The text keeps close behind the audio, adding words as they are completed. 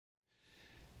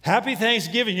Happy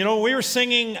Thanksgiving. You know, we were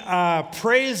singing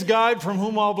Praise God from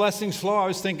whom all blessings flow. I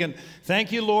was thinking,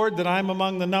 thank you, Lord, that I'm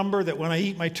among the number, that when I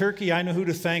eat my turkey, I know who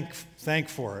to thank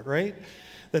for it, right?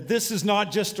 That this is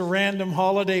not just a random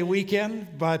holiday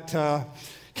weekend, but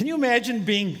can you imagine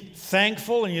being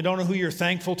thankful and you don't know who you're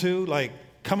thankful to? Like,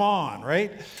 come on,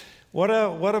 right? What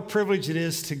a privilege it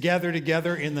is to gather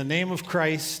together in the name of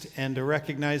Christ and to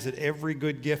recognize that every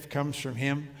good gift comes from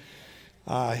Him.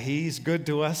 He's good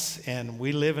to us, and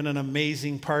we live in an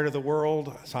amazing part of the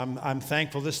world. So I'm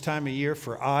thankful this time of year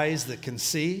for eyes that can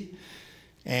see,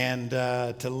 and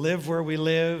to live where we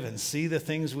live and see the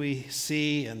things we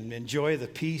see and enjoy the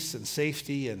peace and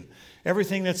safety and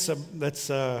everything that's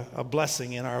a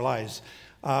blessing in our lives.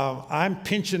 I'm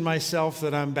pinching myself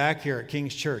that I'm back here at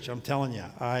King's Church. I'm telling you,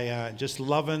 I just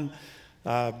loving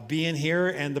being here.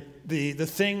 And the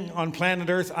thing on planet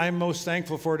Earth I'm most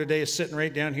thankful for today is sitting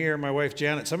right down here, my wife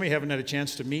Janet. Some of you haven't had a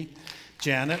chance to meet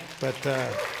Janet, but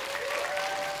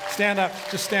stand up,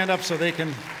 just stand up so they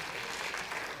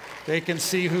can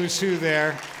see who's who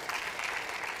there.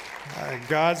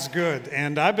 God's good,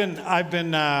 and I've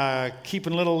been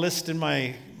keeping a little list in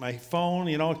my phone,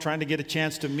 you know, trying to get a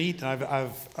chance to meet.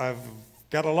 I've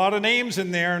got a lot of names in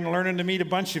there, and learning to meet a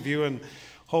bunch of you, and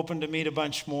hoping to meet a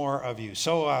bunch more of you.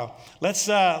 So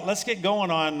let's get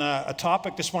going on a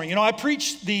topic this morning. You know, I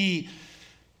preached the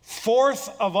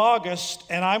 4th of August,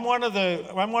 and I'm one of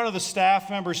the staff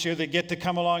members here that get to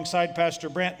come alongside Pastor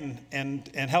Brent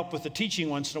and help with the teaching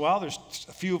once in a while. There's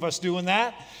a few of us doing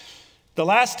that. The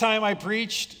last time I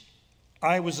preached,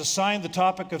 I was assigned the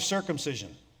topic of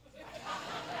circumcision,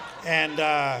 and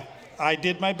I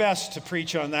did my best to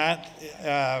preach on that.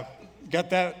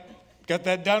 Got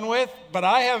that done with, but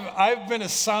I've been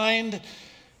assigned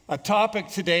a topic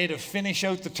today to finish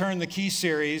out the Turn the Key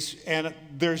series, and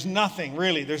there's nothing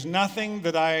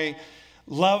that I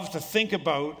love to think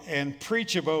about and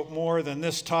preach about more than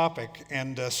this topic,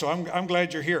 and so I'm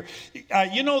glad you're here.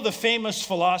 You know the famous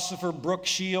philosopher Brooke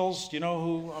Shields? Do you know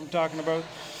who I'm talking about?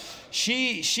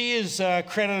 She is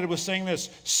credited with saying this: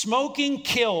 smoking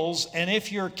kills, and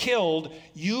if you're killed,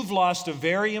 you've lost a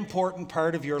very important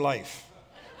part of your life.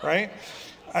 Right?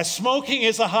 Smoking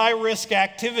is a high-risk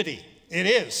activity. It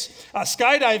is.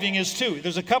 Skydiving is too.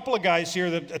 There's a couple of guys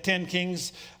here that attend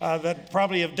King's that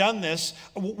probably have done this.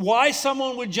 Why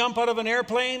someone would jump out of an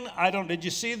airplane, did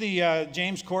you see the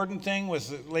James Corden thing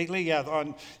lately? Yeah,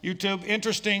 on YouTube.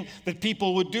 Interesting that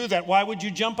people would do that. Why would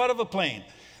you jump out of a plane?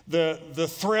 The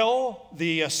thrill,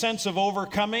 the sense of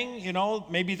overcoming, you know,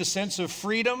 maybe the sense of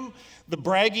freedom, the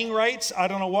bragging rights. I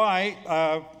don't know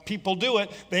why people do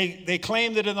it. They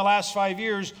claim that in the last 5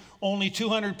 years, only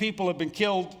 200 people have been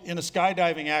killed in a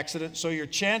skydiving accident. So your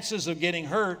chances of getting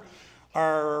hurt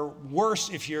are worse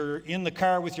if you're in the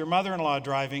car with your mother-in-law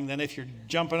driving than if you're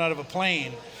jumping out of a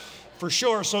plane, for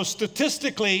sure. So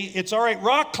statistically, it's all right.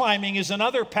 Rock climbing is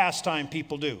another pastime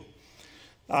people do.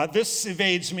 This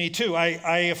evades me too.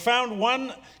 I found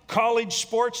one college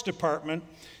sports department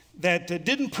that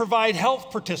didn't provide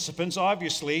health participants,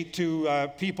 obviously, to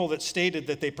people that stated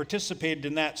that they participated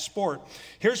in that sport.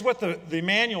 Here's what the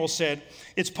manual said.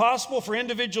 It's possible for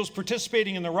individuals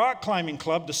participating in the rock climbing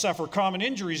club to suffer common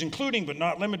injuries, including but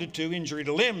not limited to injury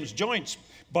to limbs, joints,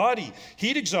 body,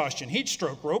 heat exhaustion, heat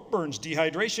stroke, rope burns,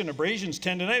 dehydration, abrasions,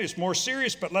 tendinitis. More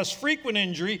serious but less frequent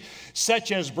injury,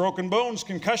 such as broken bones,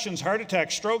 concussions, heart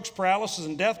attacks, strokes, paralysis,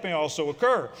 and death may also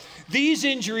occur. These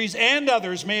injuries and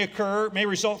others may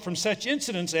result from such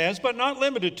incidents as, but not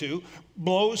limited to,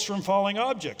 blows from falling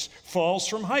objects, falls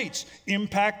from heights,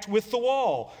 impact with the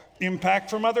wall, impact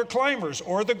from other climbers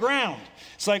or the ground.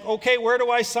 It's like, okay, where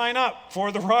do I sign up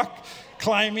for the rock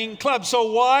climbing club?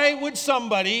 So why would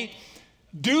somebody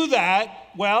do that?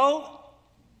 Well,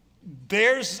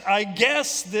 there's, I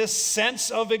guess, this sense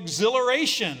of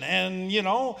exhilaration, and you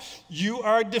know, you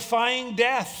are defying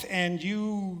death, and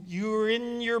you're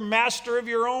in your master of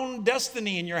your own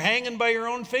destiny, and you're hanging by your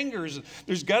own fingers.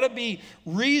 There's got to be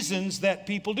reasons that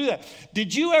people do that.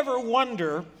 Did you ever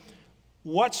wonder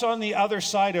what's on the other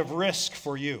side of risk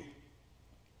for you?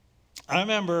 I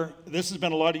remember, this has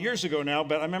been a lot of years ago now,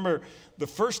 but I remember the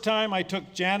first time I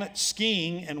took Janet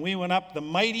skiing, and we went up the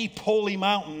mighty Poli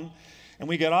Mountain, and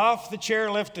we got off the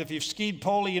chairlift. If you've skied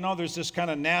Poli, you know there's this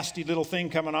kind of nasty little thing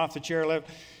coming off the chairlift.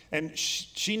 And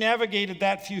she navigated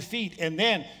that few feet, and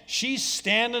then she's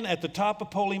standing at the top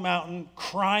of Poli Mountain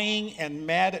crying and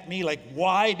mad at me, like,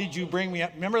 why did you bring me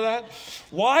up? Remember that?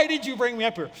 Why did you bring me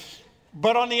up here?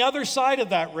 But on the other side of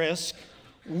that risk,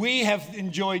 we have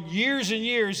enjoyed years and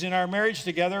years in our marriage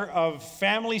together of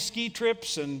family ski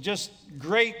trips and just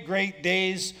great, great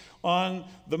days on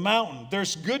the mountain.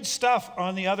 There's good stuff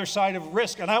on the other side of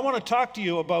risk. And I want to talk to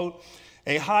you about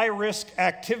a high-risk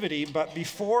activity. But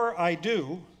before I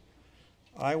do,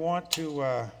 I want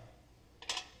to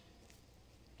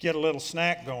get a little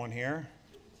snack going here.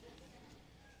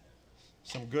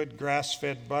 Some good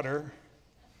grass-fed butter.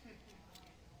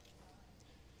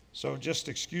 So just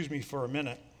excuse me for a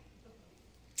minute,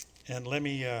 and let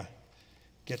me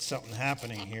get something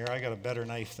happening here. I got a better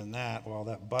knife than that while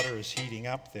that butter is heating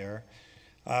up there.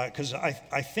 Because I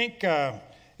think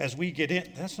as we get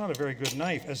in, that's not a very good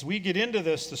knife. As we get into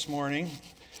this morning,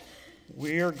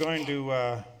 we are going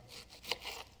to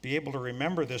be able to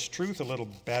remember this truth a little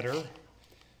better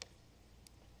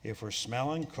if we're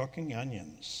smelling cooking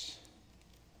onions.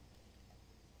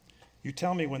 You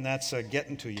tell me when that's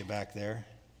getting to you back there.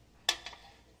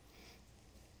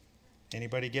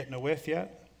 Anybody getting a whiff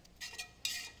yet?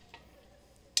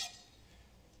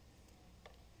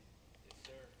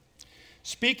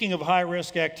 Speaking of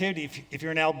high-risk activity, if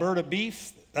you're an Alberta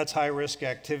beef, that's high-risk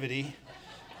activity.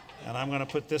 And I'm going to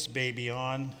put this baby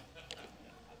on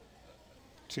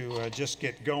to just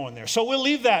get going there. So we'll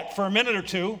leave that for a minute or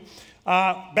two.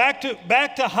 Back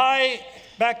to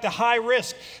high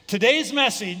risk. Today's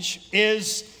message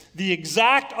is the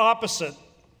exact opposite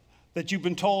that you've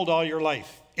been told all your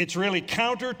life. It's really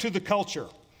counter to the culture.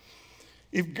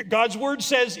 If God's word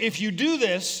says if you do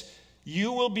this,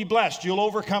 you will be blessed. You'll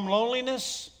overcome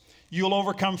loneliness. You'll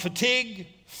overcome fatigue,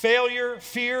 failure,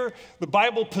 fear. The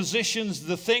Bible positions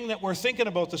the thing that we're thinking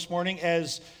about this morning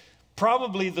as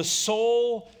probably the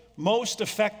sole most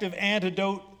effective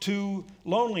antidote to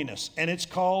loneliness, and it's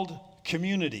called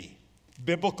community,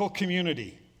 biblical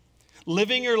community.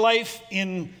 Living your life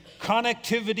in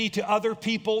connectivity to other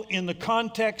people in the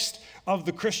context of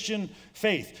the Christian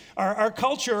faith. Our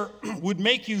culture would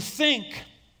make you think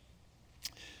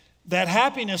that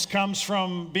happiness comes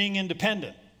from being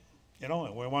independent. You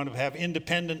know, we want to have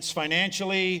independence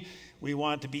financially. We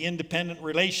want to be independent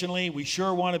relationally. We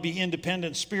sure want to be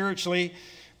independent spiritually.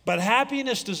 But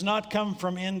happiness does not come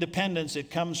from independence. It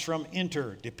comes from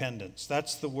interdependence.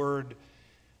 That's the word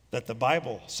that the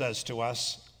Bible says to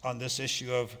us on this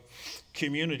issue of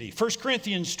community. 1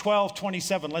 Corinthians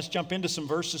 12:27. Let's jump into some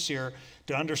verses here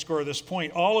to underscore this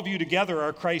point. All of you together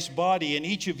are Christ's body, and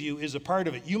each of you is a part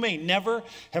of it. You may never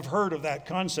have heard of that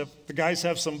concept. The guys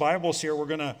have some Bibles here. We're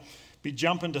going to be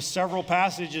jumping to several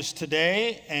passages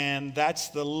today, and that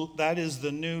is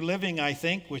the New Living, I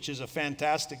think, which is a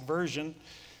fantastic version.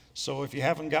 So if you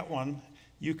haven't got one,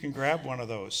 you can grab one of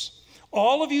those.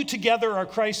 All of you together are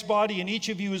Christ's body, and each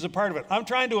of you is a part of it. I'm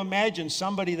trying to imagine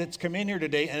somebody that's come in here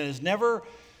today and has never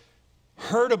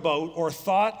heard about or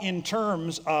thought in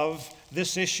terms of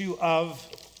this issue of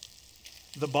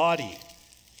the body.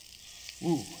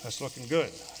 Ooh, that's looking good.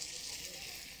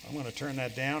 I'm going to turn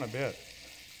that down a bit.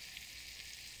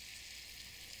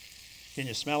 Can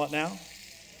you smell it now?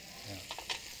 Yeah.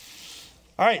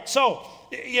 All right, so,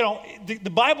 you know, the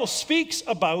Bible speaks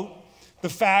about the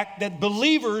fact that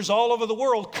believers all over the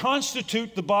world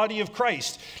constitute the body of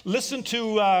Christ. Listen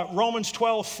to Romans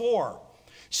 12:4.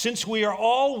 Since we are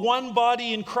all one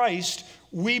body in Christ,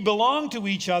 we belong to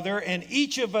each other, and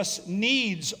each of us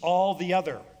needs all the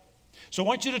other. So I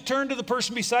want you to turn to the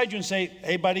person beside you and say,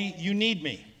 hey, buddy, you need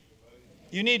me.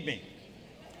 You need me.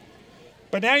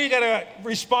 But now you got to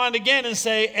respond again and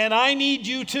say, and I need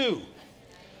you too.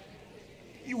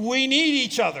 We need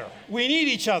each other. We need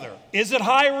each other. Is it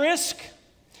high risk?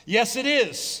 Yes, it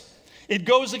is. It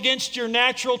goes against your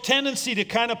natural tendency to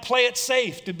kind of play it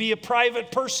safe, to be a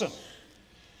private person.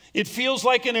 It feels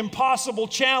like an impossible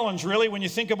challenge, really, when you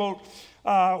think about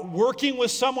working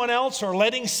with someone else or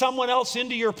letting someone else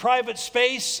into your private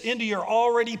space, into your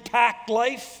already packed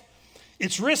life.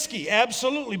 It's risky,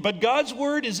 absolutely. But God's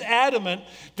word is adamant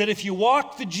that if you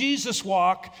walk the Jesus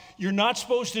walk, you're not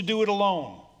supposed to do it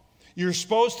alone. You're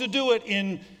supposed to do it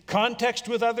in context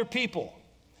with other people.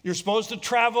 You're supposed to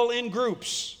travel in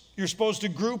groups. You're supposed to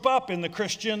group up in the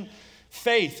Christian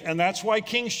faith. And that's why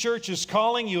King's Church is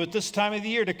calling you at this time of the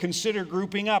year to consider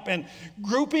grouping up. And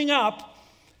grouping up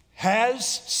has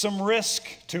some risk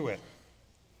to it.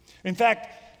 In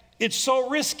fact, it's so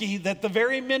risky that the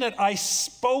very minute I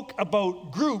spoke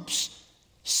about groups,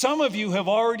 some of you have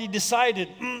already decided,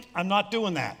 I'm not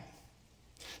doing that.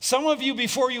 Some of you,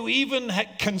 before you even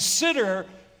consider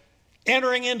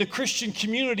entering into Christian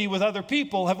community with other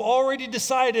people, have already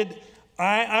decided,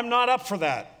 I'm not up for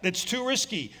that. It's too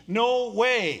risky. No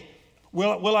way.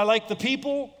 Will I like the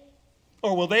people?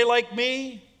 Or will they like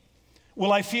me?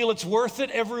 Will I feel it's worth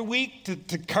it every week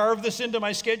to carve this into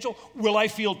my schedule? Will I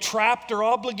feel trapped or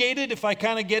obligated if I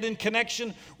kind of get in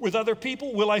connection with other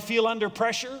people? Will I feel under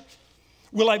pressure?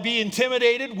 Will I be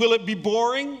intimidated? Will it be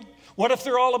boring? What if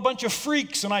they're all a bunch of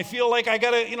freaks and I feel like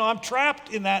I'm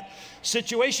trapped in that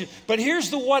situation? But here's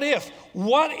the what if.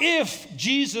 What if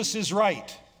Jesus is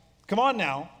right? Come on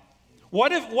now.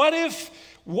 What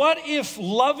if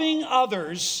loving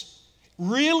others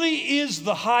really is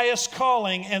the highest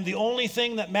calling and the only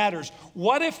thing that matters?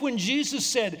 What if when Jesus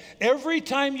said, every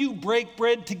time you break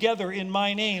bread together in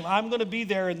my name, I'm going to be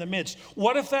there in the midst?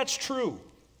 What if that's true?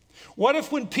 What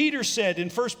if when Peter said in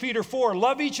 1 Peter 4,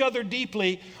 love each other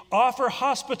deeply, offer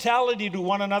hospitality to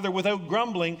one another without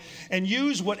grumbling, and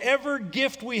use whatever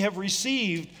gift we have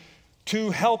received to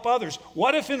help others?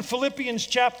 What if in Philippians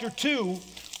chapter 2,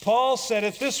 Paul said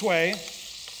it this way?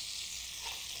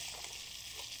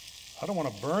 I don't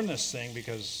want to burn this thing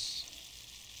because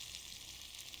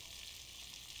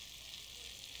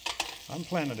I'm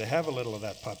planning to have a little of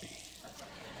that puppy.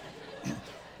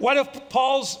 What if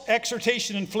Paul's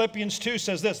exhortation in Philippians 2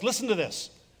 says this? Listen to this.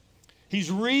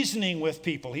 He's reasoning with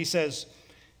people. He says,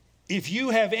 if you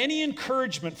have any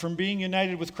encouragement from being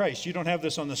united with Christ, you don't have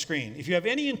this on the screen. If you have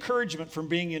any encouragement from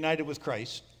being united with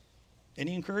Christ,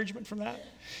 any encouragement from that?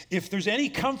 If there's any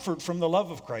comfort from the love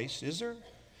of Christ, is there?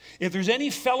 If there's any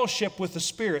fellowship with the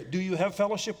Spirit, do you have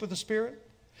fellowship with the Spirit?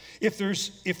 If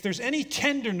there's any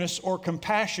tenderness or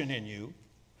compassion in you,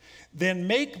 then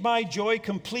make my joy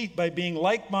complete by being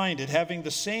like-minded, having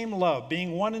the same love,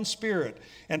 being one in spirit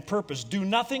and purpose. Do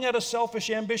nothing out of selfish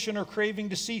ambition or craving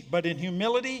deceit, but in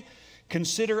humility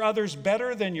consider others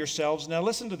better than yourselves. Now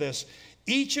listen to this.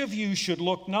 Each of you should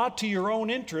look not to your own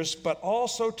interests, but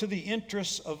also to the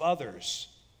interests of others.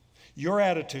 Your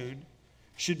attitude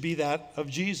should be that of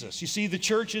Jesus. You see, the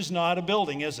church is not a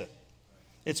building, is it?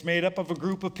 It's made up of a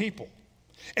group of people.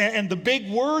 And the big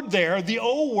word there, the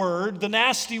O word, the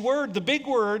nasty word, the big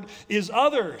word is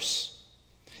others.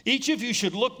 Each of you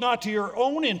should look not to your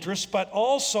own interests, but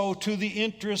also to the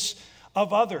interests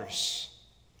of others.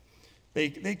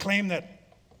 They claim that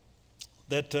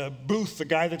Booth, the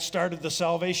guy that started the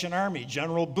Salvation Army,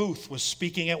 General Booth, was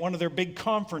speaking at one of their big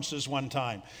conferences one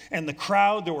time. And the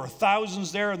crowd, there were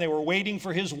thousands there, and they were waiting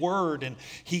for his word. And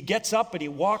he gets up and he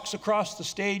walks across the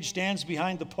stage, stands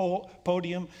behind the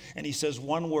podium, and he says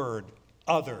one word,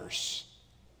 others,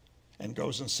 and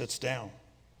goes and sits down.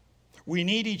 We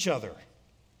need each other.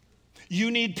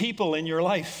 You need people in your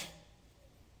life.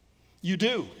 You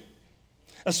do.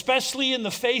 Especially in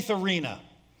the faith arena.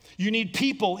 You need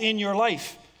people in your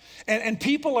life. And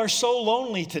people are so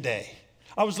lonely today.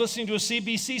 I was listening to a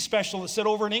CBC special that said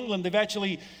over in England they've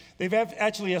actually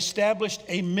established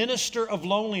a minister of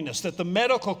loneliness, that the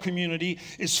medical community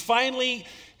is finally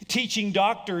teaching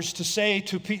doctors to say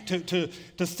to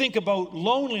think about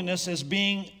loneliness as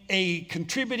being a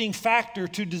contributing factor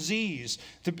to disease,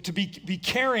 to be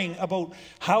caring about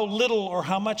how little or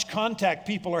how much contact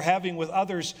people are having with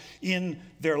others in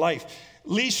their life.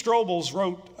 Lee Strobel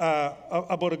wrote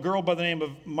about a girl by the name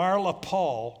of Marla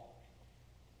Paul.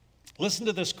 Listen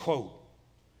to this quote.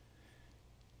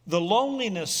 The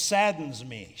loneliness saddens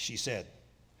me, she said.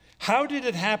 How did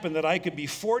it happen that I could be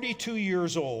 42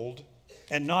 years old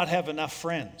and not have enough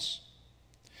friends?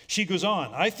 She goes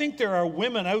on, I think there are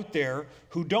women out there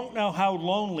who don't know how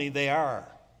lonely they are.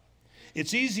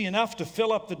 It's easy enough to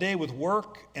fill up the day with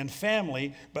work and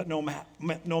family, but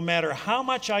no matter how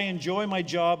much I enjoy my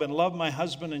job and love my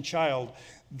husband and child,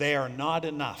 they are not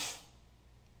enough.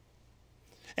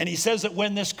 And he says that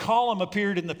when this column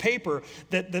appeared in the paper,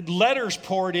 that letters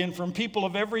poured in from people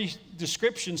of every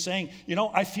description saying,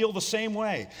 I feel the same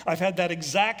way. I've had that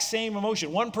exact same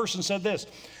emotion. One person said this,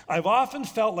 I've often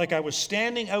felt like I was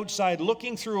standing outside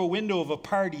looking through a window of a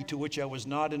party to which I was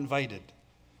not invited.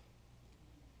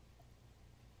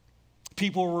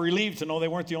 People were relieved to know they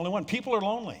weren't the only one. People are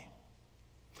lonely.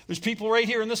 There's people right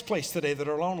here in this place today that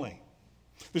are lonely.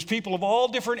 There's people of all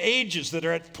different ages that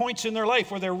are at points in their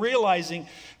life where they're realizing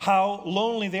how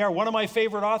lonely they are. One of my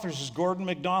favorite authors is Gordon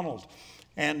MacDonald.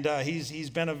 And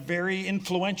he's been a very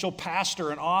influential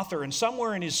pastor and author. And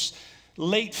somewhere in his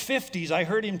late 50s, I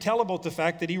heard him tell about the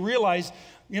fact that he realized,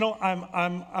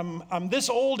 I'm this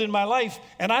old in my life,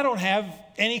 and I don't have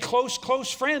any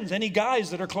close friends, any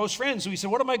guys that are close friends. So he said,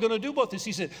 what am I going to do about this?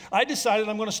 He said, I decided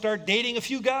I'm going to start dating a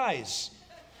few guys.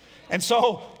 And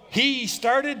so he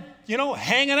started,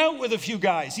 hanging out with a few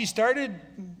guys. He started,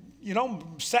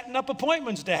 setting up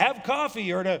appointments to have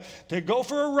coffee or to go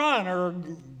for a run or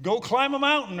go climb a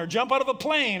mountain or jump out of a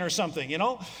plane or something,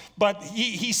 But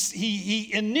he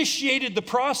initiated the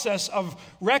process of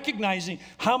recognizing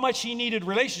how much he needed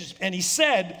relationships. And he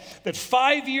said that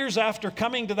 5 years after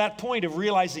coming to that point of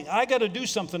realizing, I got to do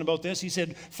something about this, he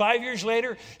said, 5 years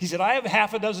later, he said, I have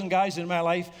half a dozen guys in my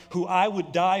life who I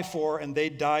would die for and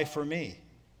they'd die for me.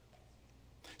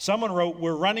 Someone wrote,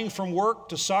 we're running from work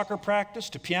to soccer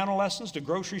practice to piano lessons to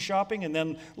grocery shopping and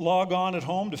then log on at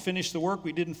home to finish the work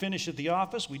we didn't finish at the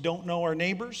office. We don't know our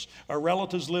neighbors. Our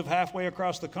relatives live halfway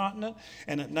across the continent.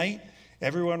 And at night,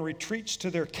 everyone retreats to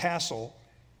their castle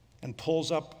and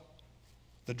pulls up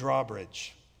the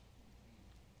drawbridge.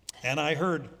 And I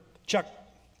heard, Chuck,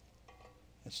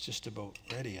 it's just about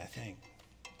ready, I think.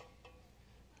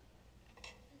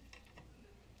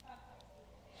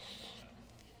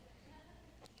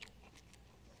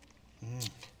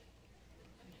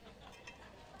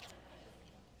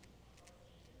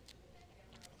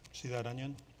 See that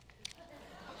onion?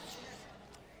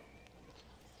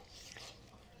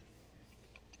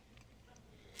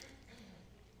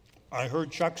 I heard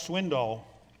Chuck Swindoll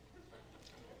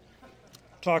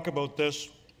talk about this.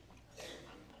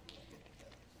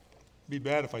 Be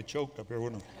bad if I choked up here,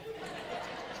 wouldn't it?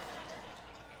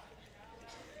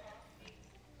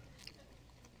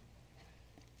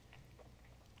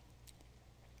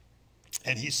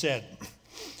 And he said,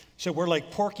 we're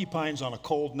like porcupines on a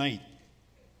cold night.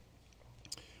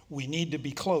 We need to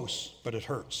be close, but it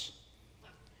hurts.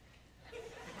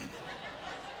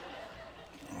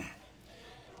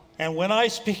 And when I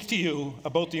speak to you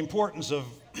about the importance of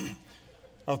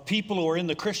people who are in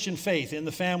the Christian faith, in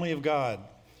the family of God,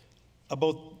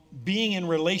 about being in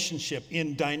relationship,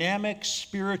 in dynamic,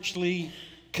 spiritually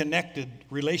connected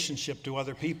relationship to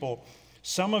other people,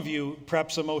 some of you,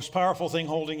 perhaps the most powerful thing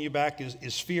holding you back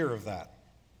is fear of that.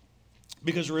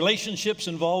 Because relationships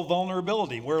involve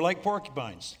vulnerability. We're like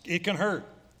porcupines. It can hurt,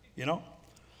 you know.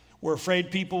 We're afraid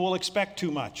people will expect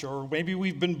too much, or maybe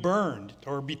we've been burned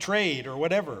or betrayed or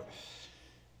whatever.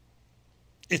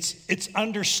 It's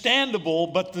understandable,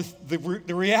 but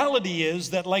the reality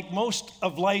is that like most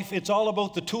of life, it's all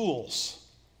about the tools.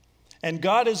 And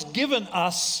God has given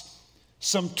us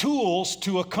some tools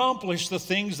to accomplish the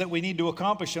things that we need to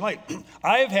accomplish in life.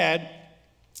 I've had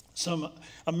some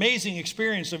amazing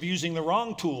experience of using the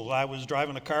wrong tool. I was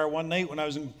driving a car one night when I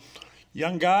was a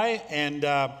young guy, and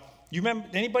you remember,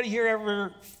 anybody here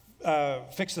ever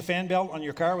fix the fan belt on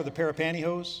your car with a pair of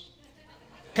pantyhose?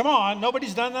 Come on,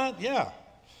 nobody's done that? Yeah.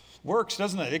 Works,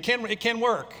 doesn't it? It can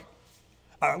work.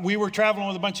 We were traveling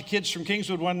with a bunch of kids from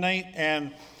Kingswood one night,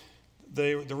 and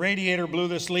the radiator blew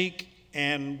this leak,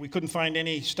 and we couldn't find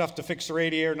any stuff to fix the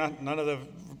radiator, none of the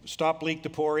stop leak to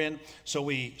pour in. So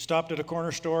we stopped at a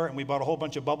corner store, and we bought a whole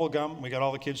bunch of bubble gum. We got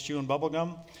all the kids chewing bubble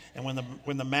gum. And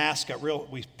when the mass got real,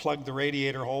 we plugged the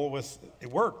radiator hole with,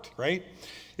 it worked, right?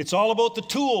 It's all about the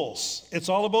tools. It's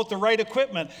all about the right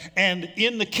equipment. And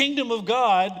in the kingdom of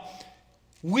God,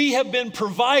 we have been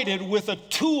provided with a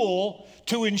tool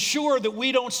to ensure that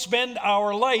we don't spend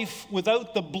our life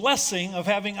without the blessing of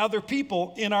having other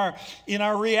people in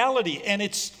our reality. And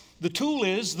the tool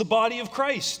is the body of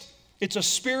Christ. It's a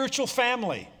spiritual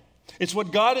family. It's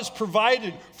what God has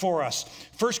provided for us.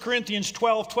 1 Corinthians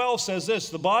 12:12 says this,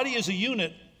 the body is a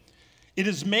unit. It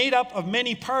is made up of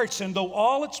many parts, and though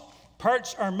all its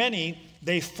parts are many,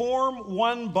 they form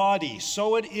one body.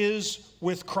 So it is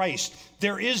with Christ.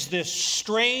 There is this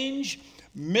strange,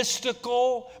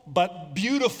 mystical, but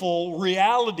beautiful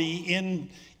reality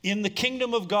in the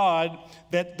kingdom of God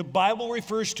that the Bible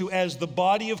refers to as the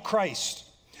body of Christ.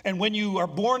 And when you are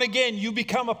born again, you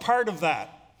become a part of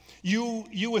that.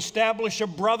 You establish a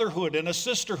brotherhood and a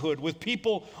sisterhood with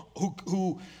people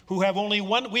who have only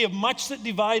one. We have much that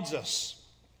divides us.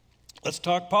 Let's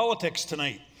talk politics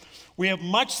tonight. We have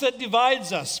much that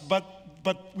divides us, but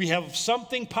we have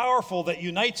something powerful that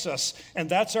unites us, and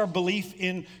that's our belief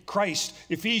in Christ.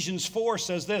 Ephesians 4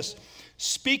 says this,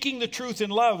 speaking the truth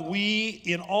in love, we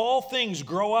in all things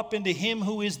grow up into him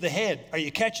who is the head. Are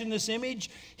you catching this image?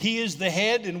 He is the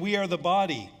head and we are the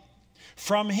body.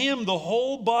 From him, the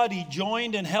whole body,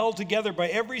 joined and held together by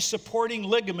every supporting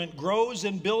ligament, grows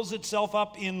and builds itself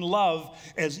up in love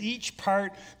as each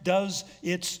part does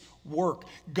its work.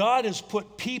 God has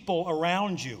put people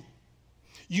around you.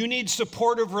 You need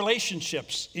supportive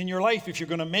relationships in your life if you're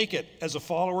going to make it as a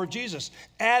follower of Jesus.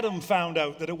 Adam found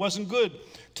out that it wasn't good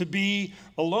to be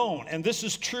alone, and this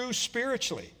is true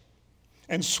spiritually.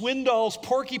 And Swindoll's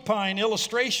porcupine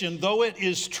illustration, though it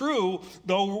is true,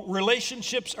 though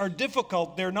relationships are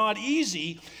difficult, they're not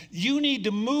easy, you need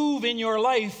to move in your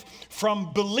life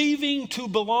from believing to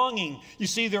belonging. You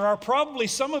see, there are probably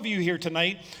some of you here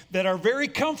tonight that are very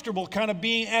comfortable kind of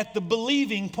being at the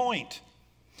believing point.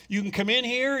 You can come in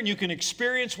here and you can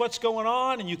experience what's going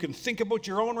on, and you can think about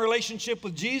your own relationship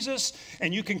with Jesus,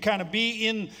 and you can kind of be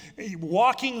in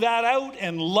walking that out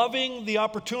and loving the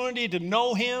opportunity to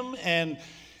know him, and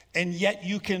yet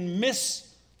you can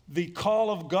miss the call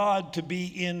of God to be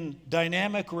in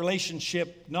dynamic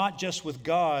relationship, not just with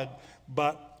God,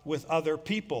 but with other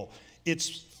people.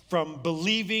 It's from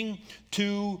believing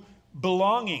to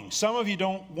belonging. Some of you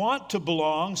don't want to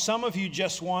belong. Some of you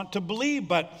just want to believe.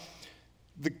 But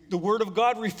the Word of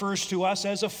God refers to us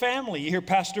as a family. You hear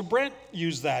Pastor Brent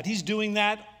use that. He's doing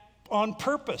that on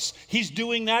purpose. He's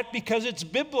doing that because it's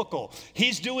biblical.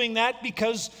 He's doing that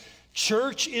because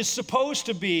church is supposed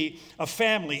to be a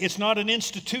family. It's not an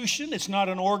institution. It's not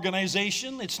an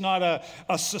organization. It's not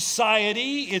a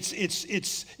society.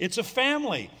 It's a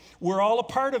family. We're all a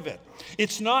part of it.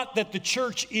 It's not that the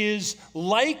church is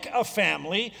like a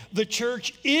family. The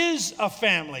church is a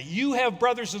family. You have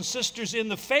brothers and sisters in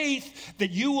the faith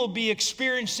that you will be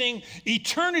experiencing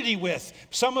eternity with.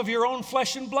 Some of your own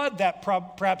flesh and blood that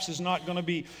perhaps is not going to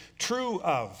be true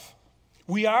of.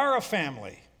 We are a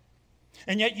family.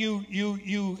 And yet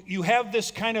you have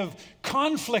this kind of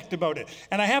conflict about it.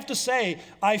 And I have to say,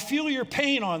 I feel your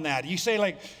pain on that. You say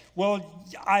like, well,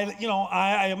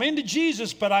 I am into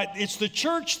Jesus, but it's the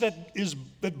church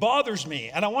that bothers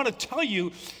me. And I want to tell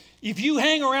you, if you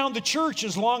hang around the church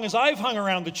as long as I've hung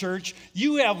around the church,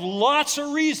 you have lots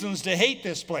of reasons to hate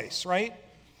this place, right?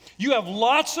 You have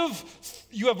lots of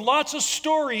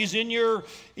stories in your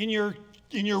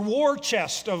war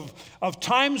chest of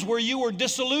times where you were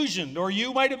disillusioned, or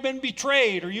you might have been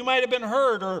betrayed, or you might have been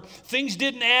hurt, or things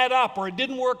didn't add up, or it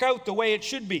didn't work out the way it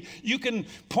should be. You can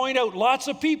point out lots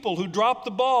of people who dropped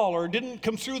the ball or didn't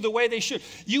come through the way they should.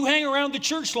 You hang around the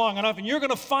church long enough and you're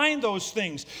going to find those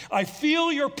things. I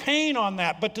feel your pain on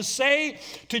that, but to say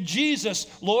to Jesus,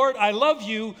 Lord, I love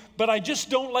you, but I just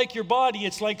don't like your body,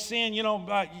 it's like saying,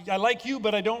 I like you,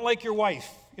 but I don't like your wife.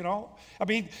 I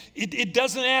mean, it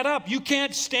doesn't add up. You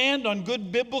can't stand on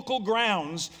good biblical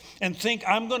grounds and think,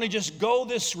 I'm going to just go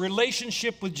this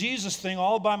relationship with Jesus thing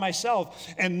all by myself,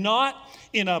 and not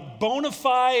in a bona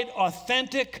fide,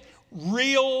 authentic,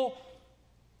 real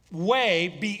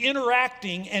way be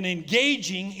interacting and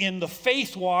engaging in the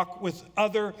faith walk with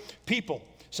other people.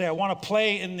 Say, I want to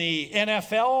play in the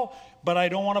NFL, but I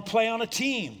don't want to play on a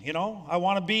team. I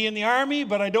want to be in the army,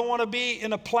 but I don't want to be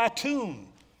in a platoon.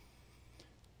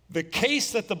 The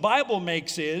case that the Bible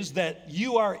makes is that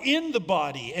you are in the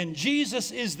body and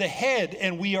Jesus is the head,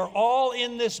 and we are all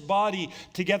in this body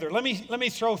together. Let me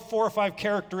throw 4 or 5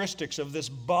 characteristics of this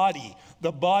body,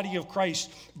 the body of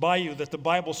Christ, by you that the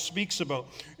Bible speaks about.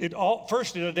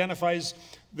 First, it identifies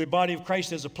the body of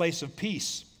Christ as a place of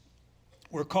peace.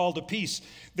 We're called to peace.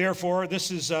 Therefore,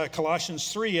 this is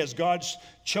Colossians 3, as God's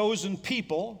chosen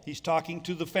people, he's talking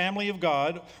to the family of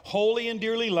God, holy and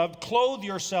dearly loved, clothe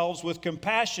yourselves with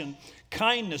compassion,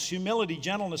 kindness, humility,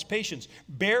 gentleness, patience.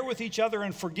 Bear with each other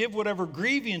and forgive whatever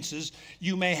grievances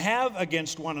you may have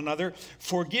against one another.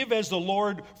 Forgive as the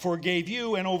Lord forgave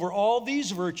you, and over all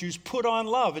these virtues put on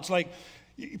love. It's like,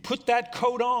 put that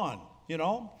coat on,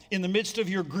 in the midst of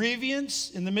your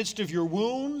grievance, in the midst of your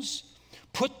wounds.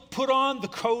 Put on the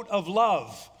coat of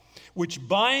love, which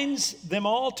binds them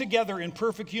all together in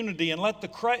perfect unity, and let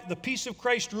the peace of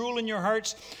Christ rule in your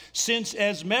hearts, since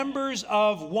as members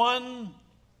of one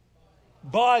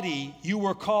body you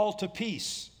were called to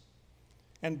peace.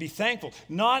 And be thankful.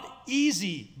 Not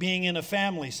easy being in a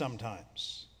family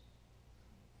sometimes.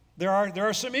 There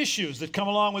are some issues that come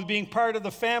along with being part of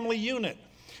the family unit.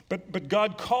 But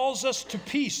God calls us to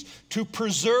peace, to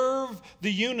preserve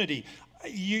the unity.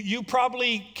 You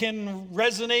probably can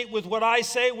resonate with what I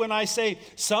say when I say,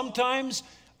 sometimes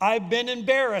I've been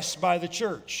embarrassed by the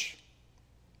church.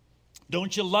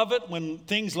 Don't you love it when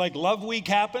things like Love Week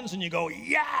happens and you go,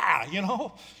 yeah,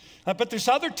 But there's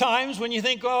other times when you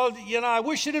think, I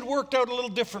wish it had worked out a little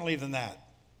differently than that.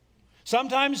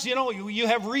 Sometimes, you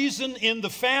have reason in the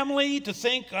family to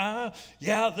think,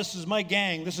 this is my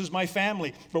gang, this is my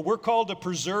family. But we're called to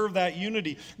preserve that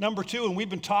unity. Number 2, and we've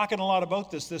been talking a lot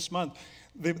about this month,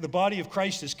 the body of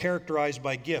Christ is characterized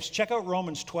by gifts. Check out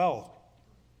Romans 12.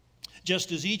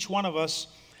 Just as each one of us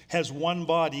has one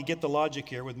body, get the logic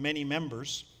here, with many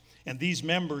members, and these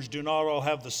members do not all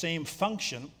have the same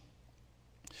function,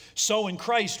 so in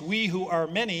Christ we who are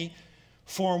many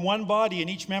form one body, and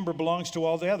each member belongs to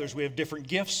all the others. We have different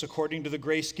gifts according to the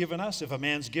grace given us. If a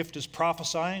man's gift is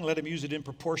prophesying, let him use it in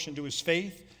proportion to his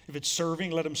faith. If it's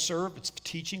serving, let him serve. If it's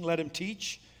teaching, let him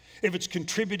teach. If it's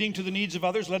contributing to the needs of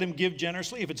others, let him give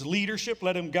generously. If it's leadership,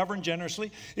 let him govern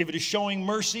generously. If it is showing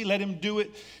mercy, let him do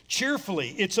it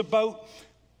cheerfully. It's about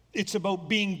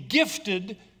being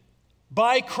gifted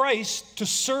by Christ to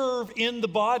serve in the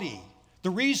body. The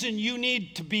reason you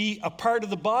need to be a part of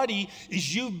the body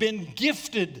is you've been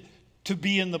gifted to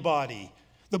be in the body.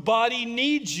 The body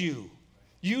needs you.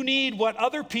 You need what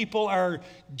other people are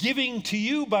giving to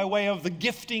you by way of the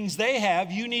giftings they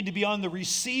have. You need to be on the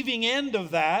receiving end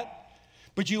of that,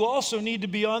 But you also need to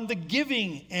be on the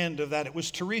giving end of that. It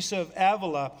was Teresa of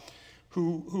Avila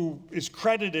who is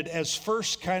credited as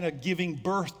first kind of giving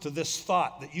birth to this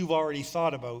thought that you've already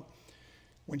thought about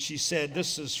when she said,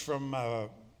 this is from the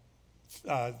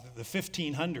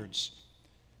 1500s,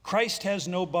 Christ has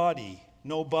no body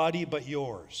but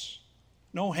yours.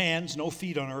 No hands, no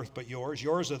feet on earth but yours.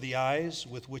 Yours are the eyes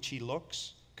with which he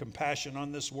looks, compassion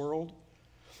on this world.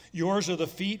 Yours are the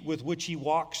feet with which he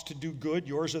walks to do good.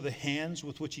 Yours are the hands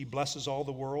with which he blesses all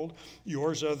the world.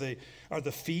 Yours are the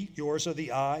feet. Yours are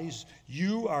the eyes.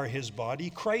 You are his body.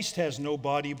 Christ has no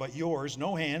body but yours.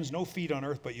 No hands, no feet on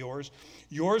earth but yours.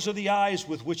 Yours are the eyes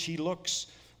with which he looks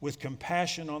with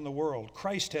compassion on the world.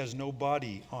 Christ has no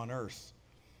body on earth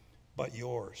but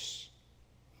yours.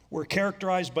 We're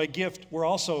characterized by gift. We're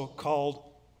also called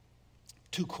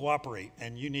to cooperate.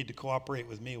 And you need to cooperate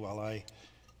with me while I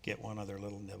get one other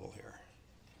little nibble here.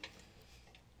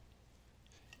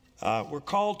 We're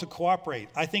called to cooperate.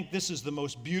 I think this is the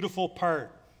most beautiful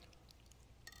part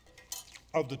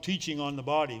of the teaching on the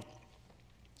body.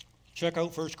 Check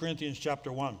out 1 Corinthians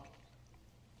chapter 1.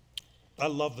 I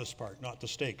love this part, not the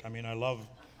steak. I mean, I love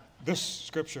this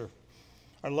scripture.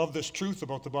 I love this truth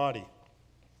about the body.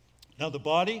 Now, the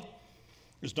body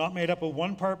is not made up of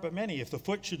one part but many. If the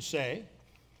foot should say,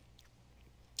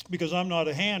 because I'm not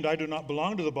a hand, I do not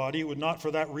belong to the body, it would not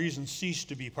for that reason cease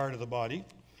to be part of the body.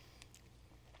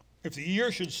 If the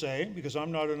ear should say, because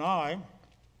I'm not an eye,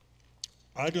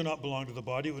 I do not belong to the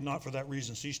body, it would not for that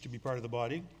reason cease to be part of the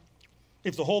body.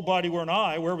 If the whole body were an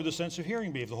eye, where would the sense of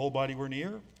hearing be? If the whole body were an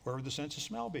ear, where would the sense of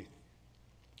smell be?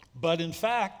 But in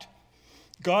fact,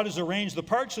 God has arranged the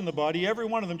parts in the body, every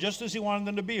one of them, just as he wanted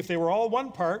them to be. If they were all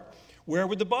one part, where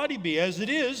would the body be? As it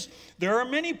is, there are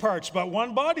many parts, but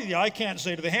one body. The eye can't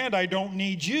say to the hand, I don't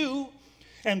need you.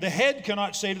 And the head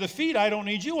cannot say to the feet, I don't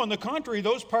need you. On the contrary,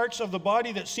 those parts of the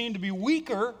body that seem to be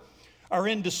weaker are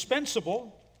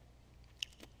indispensable.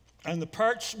 And the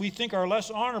parts we think are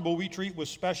less honorable, we treat with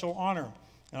special honor.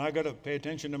 And I've got to pay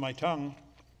attention to my tongue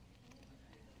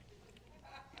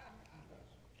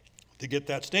to get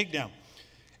that steak down.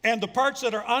 And the parts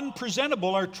that are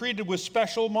unpresentable are treated with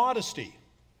special modesty,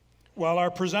 while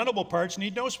our presentable parts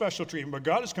need no special treatment. But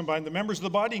God has combined the members of the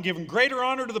body and given greater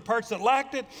honor to the parts that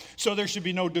lacked it, so there should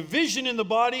be no division in the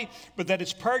body, but that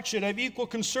its parts should have equal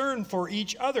concern for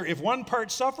each other. If one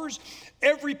part suffers,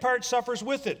 every part suffers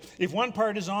with it. If one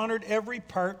part is honored, every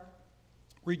part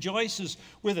rejoices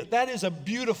with it. That is a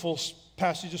beautiful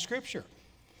passage of Scripture.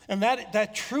 And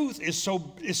that truth is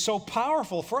so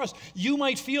powerful for us. You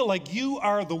might feel like you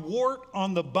are the wart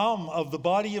on the bum of the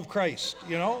body of Christ,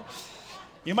 you know?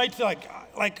 You might feel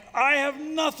like I have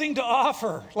nothing to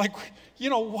offer. Like, you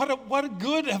know, what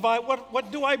good have I,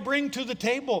 what do I bring to the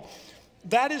table?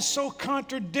 That is so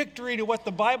contradictory to what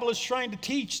the Bible is trying to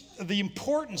teach, the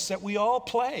importance that we all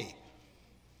play.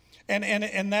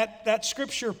 And that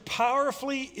scripture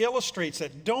powerfully illustrates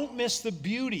that. Don't miss the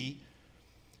beauty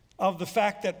of the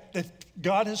fact that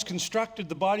God has constructed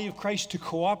the body of Christ to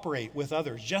cooperate with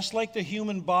others, just like the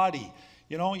human body.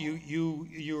 You know,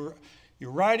 you're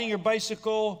riding your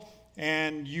bicycle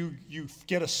and you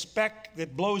get a speck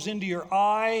that blows into your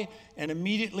eye, and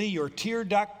immediately your tear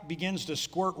duct begins to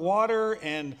squirt water,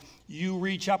 and you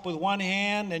reach up with one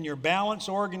hand and your balance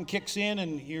organ kicks in,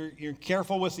 and you're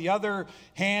careful with the other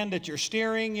hand that you're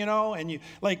steering, you know, and you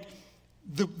like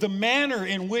the manner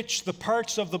in which the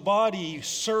parts of the body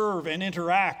serve and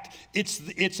interact.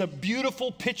 It's a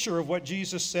beautiful picture of what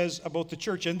Jesus says about the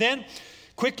church. And then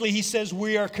quickly he says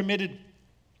we are committed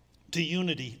to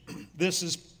unity. This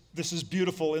is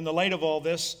beautiful. In the light of all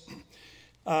this,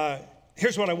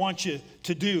 here's what I want you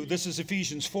to do. This is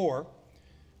Ephesians 4.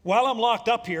 While I'm locked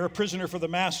up here, a prisoner for the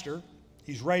master,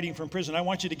 he's writing from prison, I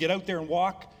want you to get out there and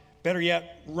walk. Better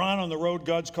yet, run on the road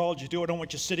God's called you to. I don't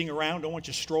want you sitting around. Don't want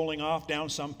you strolling off down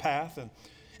some path.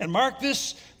 And mark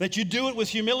this, that you do it with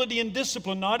humility and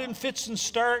discipline, not in fits and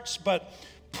starts, but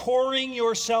pouring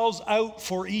yourselves out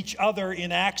for each other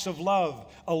in acts of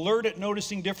love, alert at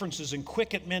noticing differences and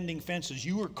quick at mending fences.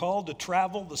 You are called to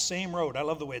travel the same road. I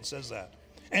love the way it says that.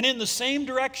 And in the same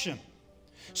direction.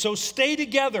 So stay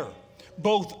together,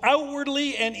 both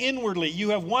outwardly and inwardly.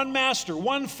 You have one master,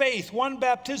 one faith, one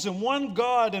baptism, one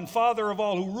God and Father of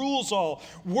all, who rules all,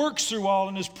 works through all,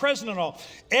 and is present in all.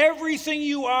 Everything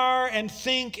you are and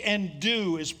think and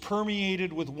do is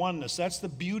permeated with oneness. That's the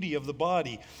beauty of the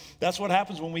body. That's what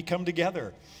happens when we come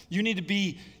together. You need to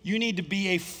be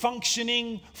a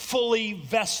functioning, fully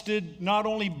vested, not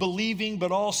only believing,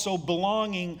 but also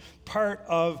belonging part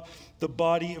of the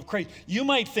body of Christ. You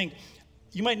might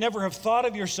never have thought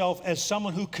of yourself as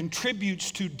someone who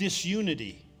contributes to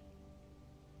disunity.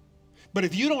 But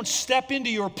if you don't step into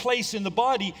your place in the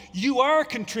body, you are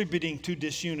contributing to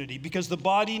disunity because the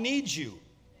body needs you.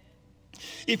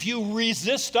 If you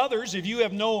resist others, if you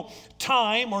have no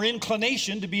time or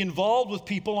inclination to be involved with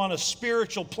people on a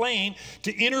spiritual plane,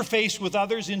 to interface with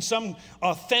others in some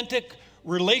authentic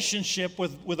relationship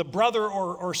with a brother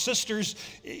or sisters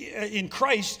in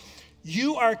Christ,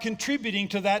 you are contributing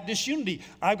to that disunity.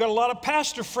 I've got a lot of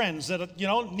pastor friends that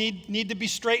need to be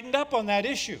straightened up on that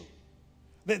issue.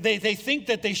 They think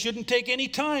that they shouldn't take any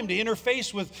time to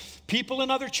interface with people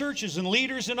in other churches and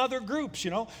leaders in other groups,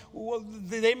 Well,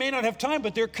 they may not have time,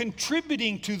 but they're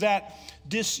contributing to that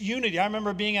disunity. I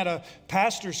remember being at a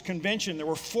pastor's convention. There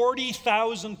were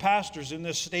 40,000 pastors in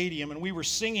this stadium, and we were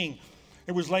singing.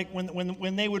 It was like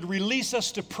when they would release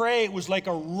us to pray, it was like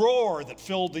a roar that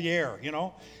filled the air,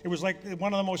 It was like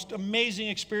one of the most amazing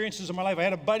experiences of my life. I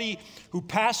had a buddy who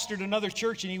pastored another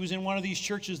church, and he was in one of these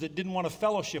churches that didn't want to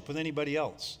fellowship with anybody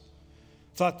else.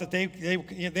 Thought that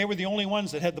they were the only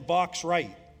ones that had the box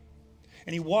right.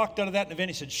 And he walked out of that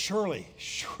event, he said, surely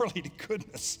to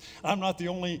goodness, I'm not the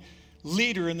only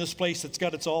leader in this place that's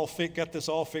got this all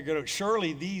figured out.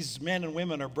 Surely these men and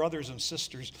women are brothers and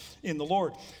sisters in the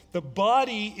Lord. The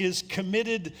body is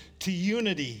committed to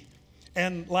unity.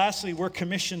 And lastly, we're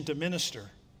commissioned to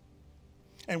minister.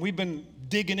 And we've been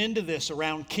digging into this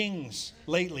around Kings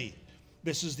lately.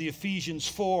 This is the Ephesians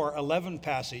 4:11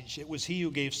 passage. It was he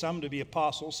who gave some to be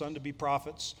apostles, some to be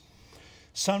prophets,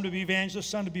 some to be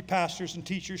evangelists, some to be pastors and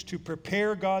teachers, to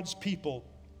prepare God's people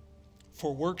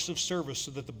for works of service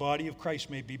so that the body of Christ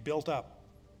may be built up.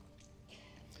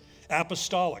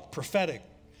 Apostolic, prophetic,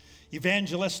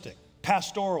 evangelistic,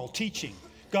 pastoral, teaching.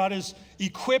 God has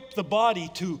equipped the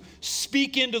body to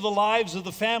speak into the lives of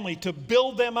the family, to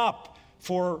build them up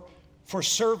for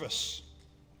service.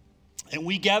 And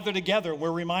we gather together.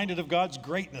 We're reminded of God's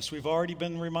greatness. We've already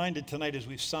been reminded tonight as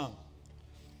we've sung.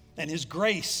 And his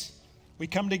grace. We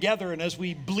come together, and as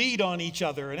we bleed on each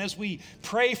other, and as we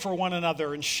pray for one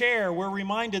another and share, we're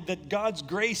reminded that God's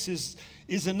grace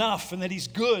is enough, and that he's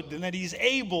good, and that he's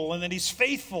able, and that he's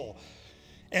faithful.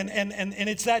 And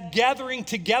it's that gathering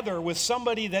together with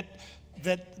somebody that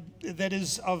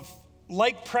is of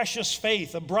like precious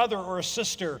faith, a brother or a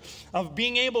sister, of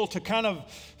being able to kind of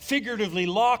figuratively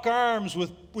lock arms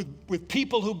with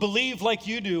people who believe like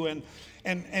you do, and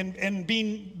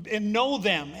know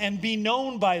them and be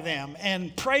known by them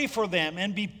and pray for them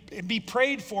and be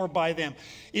prayed for by them.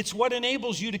 It's what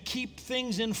enables you to keep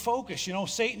things in focus.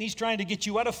 Satan, he's trying to get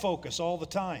you out of focus all the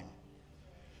time.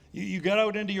 You get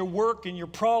out into your work and your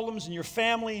problems and your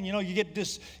family, and you get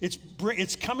this.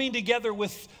 It's coming together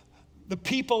with the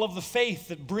people of the faith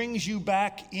that brings you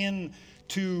back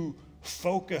into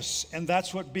focus, and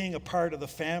that's what being a part of the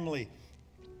family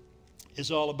is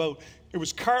all about. It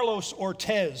was Carlos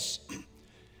Ortiz,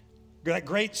 that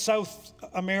great South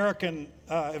American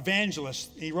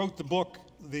evangelist. He wrote the book,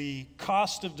 The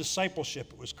Cost of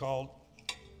Discipleship, it was called.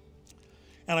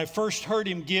 And I first heard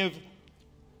him give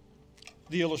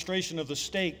the illustration of the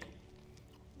steak.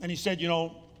 And he said,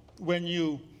 when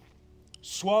you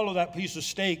swallow that piece of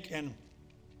steak and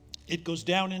it goes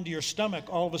down into your stomach,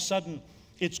 all of a sudden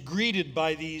it's greeted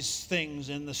by these things.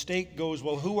 And the steak goes,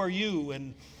 well, who are you?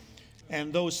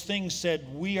 And those things said,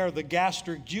 we are the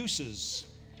gastric juices,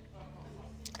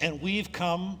 and we've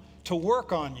come to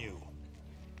work on you.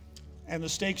 And the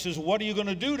steak says, what are you going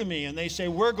to do to me? And they say,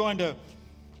 we're going to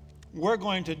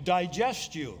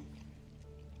digest you.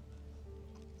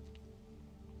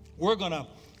 We're going to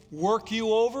work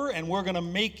you over, and we're going to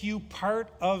make you part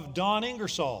of Don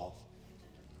Ingersoll.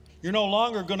 You're no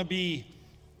longer going to be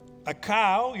a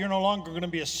cow, you're no longer going to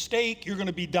be a steak, you're going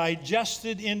to be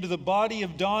digested into the body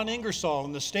of Don Ingersoll.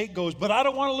 And the steak goes, but I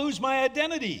don't want to lose my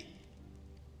identity.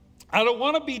 I don't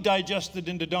want to be digested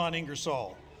into Don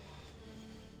Ingersoll.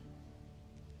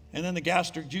 And then the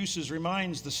gastric juices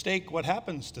reminds the steak what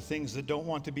happens to things that don't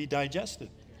want to be digested.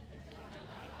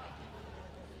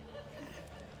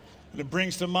 And it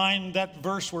brings to mind that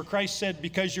verse where Christ said,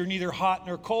 because you're neither hot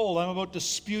nor cold, I'm about to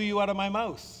spew you out of my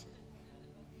mouth.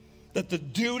 That the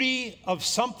duty of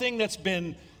something that's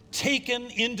been taken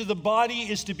into the body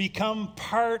is to become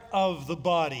part of the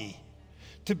body,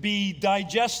 to be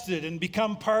digested and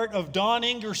become part of Don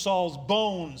Ingersoll's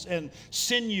bones and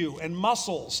sinew and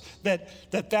muscles.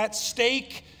 That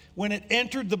steak, when it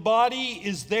entered the body,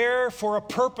 is there for a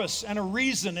purpose and a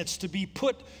reason. It's to be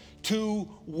put to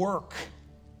work.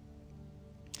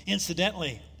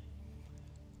 Incidentally,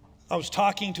 I was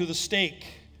talking to the steak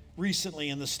recently,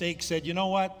 and the steak said, you know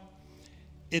what?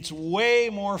 It's way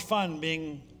more fun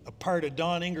being a part of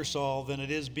Don Ingersoll than it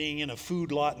is being in a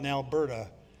food lot in Alberta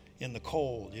in the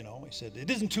cold, you know. He said, it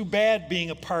isn't too bad being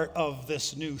a part of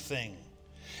this new thing.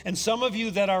 And some of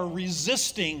you that are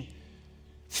resisting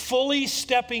fully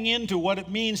stepping into what it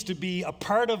means to be a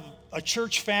part of a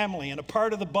church family and a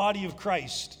part of the body of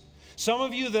Christ. Some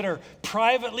of you that are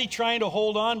privately trying to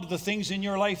hold on to the things in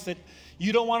your life that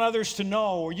you don't want others to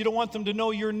know, or you don't want them to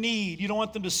know your need. You don't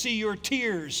want them to see your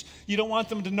tears. You don't want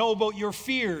them to know about your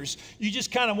fears. You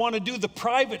just kind of want to do the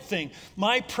private thing.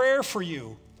 My prayer for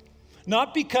you,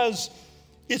 not because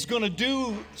it's going to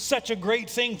do such a great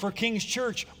thing for King's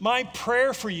Church, my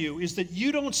prayer for you is that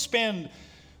you don't spend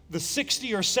the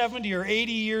 60 or 70 or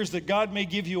 80 years that God may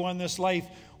give you on this life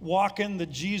walking the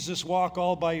Jesus walk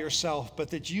all by yourself,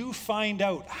 but that you find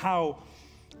out how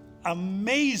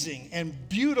amazing and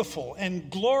beautiful and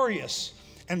glorious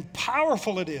and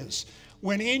powerful it is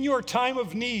when in your time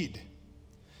of need,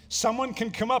 someone can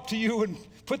come up to you and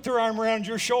put their arm around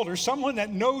your shoulder, someone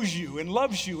that knows you and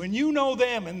loves you, and you know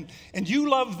them and you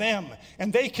love them,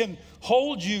 and they can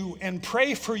hold you and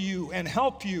pray for you and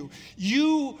help you.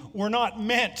 You were not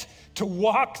meant to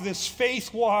walk this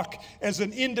faith walk as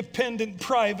an independent,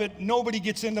 private, nobody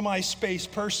gets into my space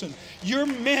person. You're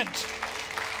meant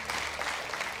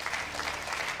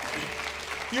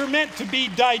to be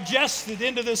digested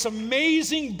into this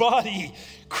amazing body.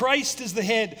 Christ is the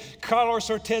head. Carlos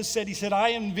Ortiz said, he said,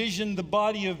 I envision the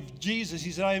body of Jesus.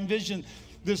 He said, I envision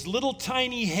this little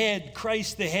tiny head,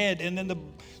 Christ the head, and then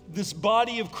this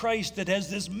body of Christ that has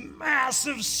this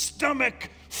massive stomach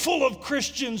full of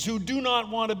Christians who do not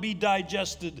want to be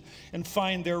digested and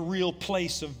find their real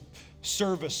place of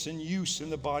service and use in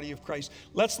the body of Christ.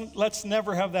 Let's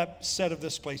never have that said of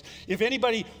this place. If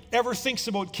anybody ever thinks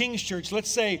about King's Church, let's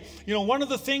say, you know, one of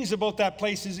the things about that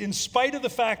place is, in spite of the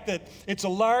fact that it's a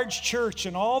large church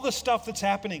and all the stuff that's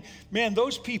happening, man,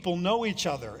 those people know each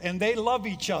other and they love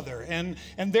each other and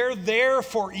they're there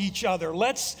for each other.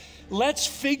 Let's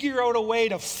figure out a way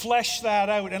to flesh that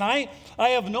out. And I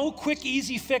have no quick,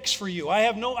 easy fix for you.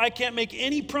 I can't make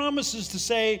any promises to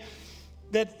say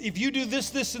that if you do this,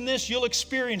 this, and this, you'll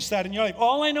experience that in your life.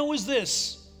 All I know is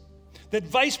this, that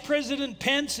Vice President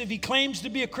Pence, if he claims to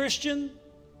be a Christian,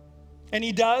 and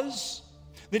he does,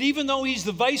 that even though he's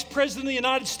the Vice President of the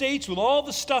United States with all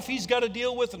the stuff he's got to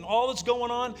deal with and all that's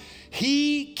going on,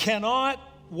 he cannot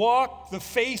walk the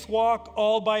faith walk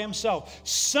all by himself.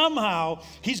 Somehow,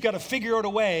 he's got to figure out a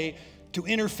way to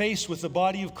interface with the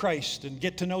body of Christ and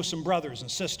get to know some brothers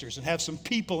and sisters and have some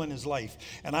people in his life.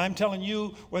 And I'm telling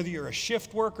you, whether you're a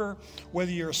shift worker, whether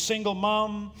you're a single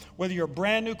mom, whether you're a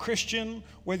brand new Christian,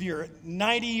 whether you're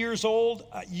 90 years old,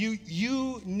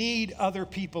 you need other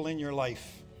people in your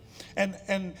life.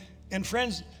 And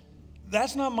friends,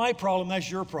 that's not my problem, that's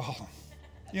your problem.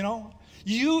 You know?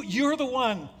 You're the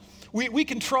one. We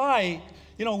can try,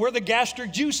 you know, we're the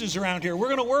gastric juices around here.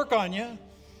 We're going to work on you.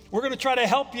 We're going to try to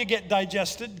help you get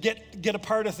digested, get a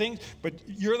part of things, but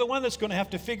you're the one that's going to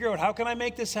have to figure out, how can I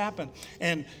make this happen?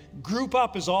 And Group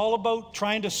Up is all about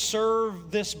trying to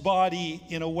serve this body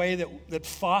in a way that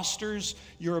fosters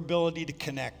your ability to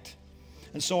connect.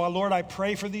 And so, Lord, I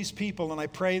pray for these people, and I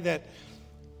pray that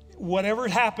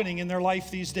whatever's happening in their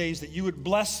life these days, that you would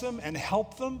bless them and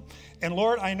help them. And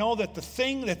Lord, I know that the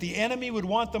thing that the enemy would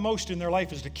want the most in their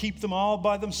life is to keep them all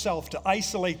by themselves, to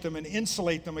isolate them and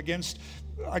insulate them against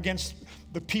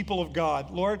the people of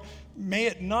God. Lord, may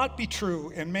it not be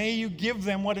true, and may you give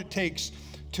them what it takes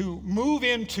to move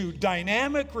into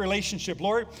dynamic relationship.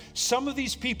 Lord, some of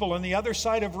these people on the other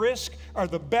side of risk are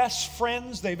the best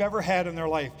friends they've ever had in their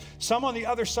life. Some on the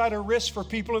other side of risk for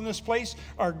people in this place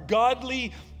are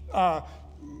godly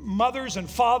mothers and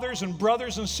fathers and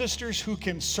brothers and sisters who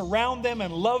can surround them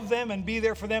and love them and be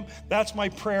there for them. That's my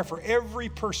prayer for every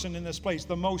person in this place.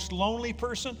 The most lonely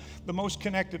person, the most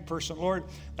connected person. Lord,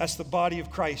 that's the body of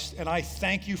Christ. And I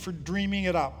thank you for dreaming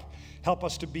it up. Help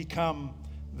us to become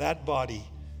that body.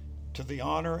 To the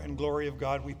honor and glory of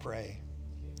God we pray.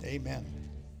 Amen.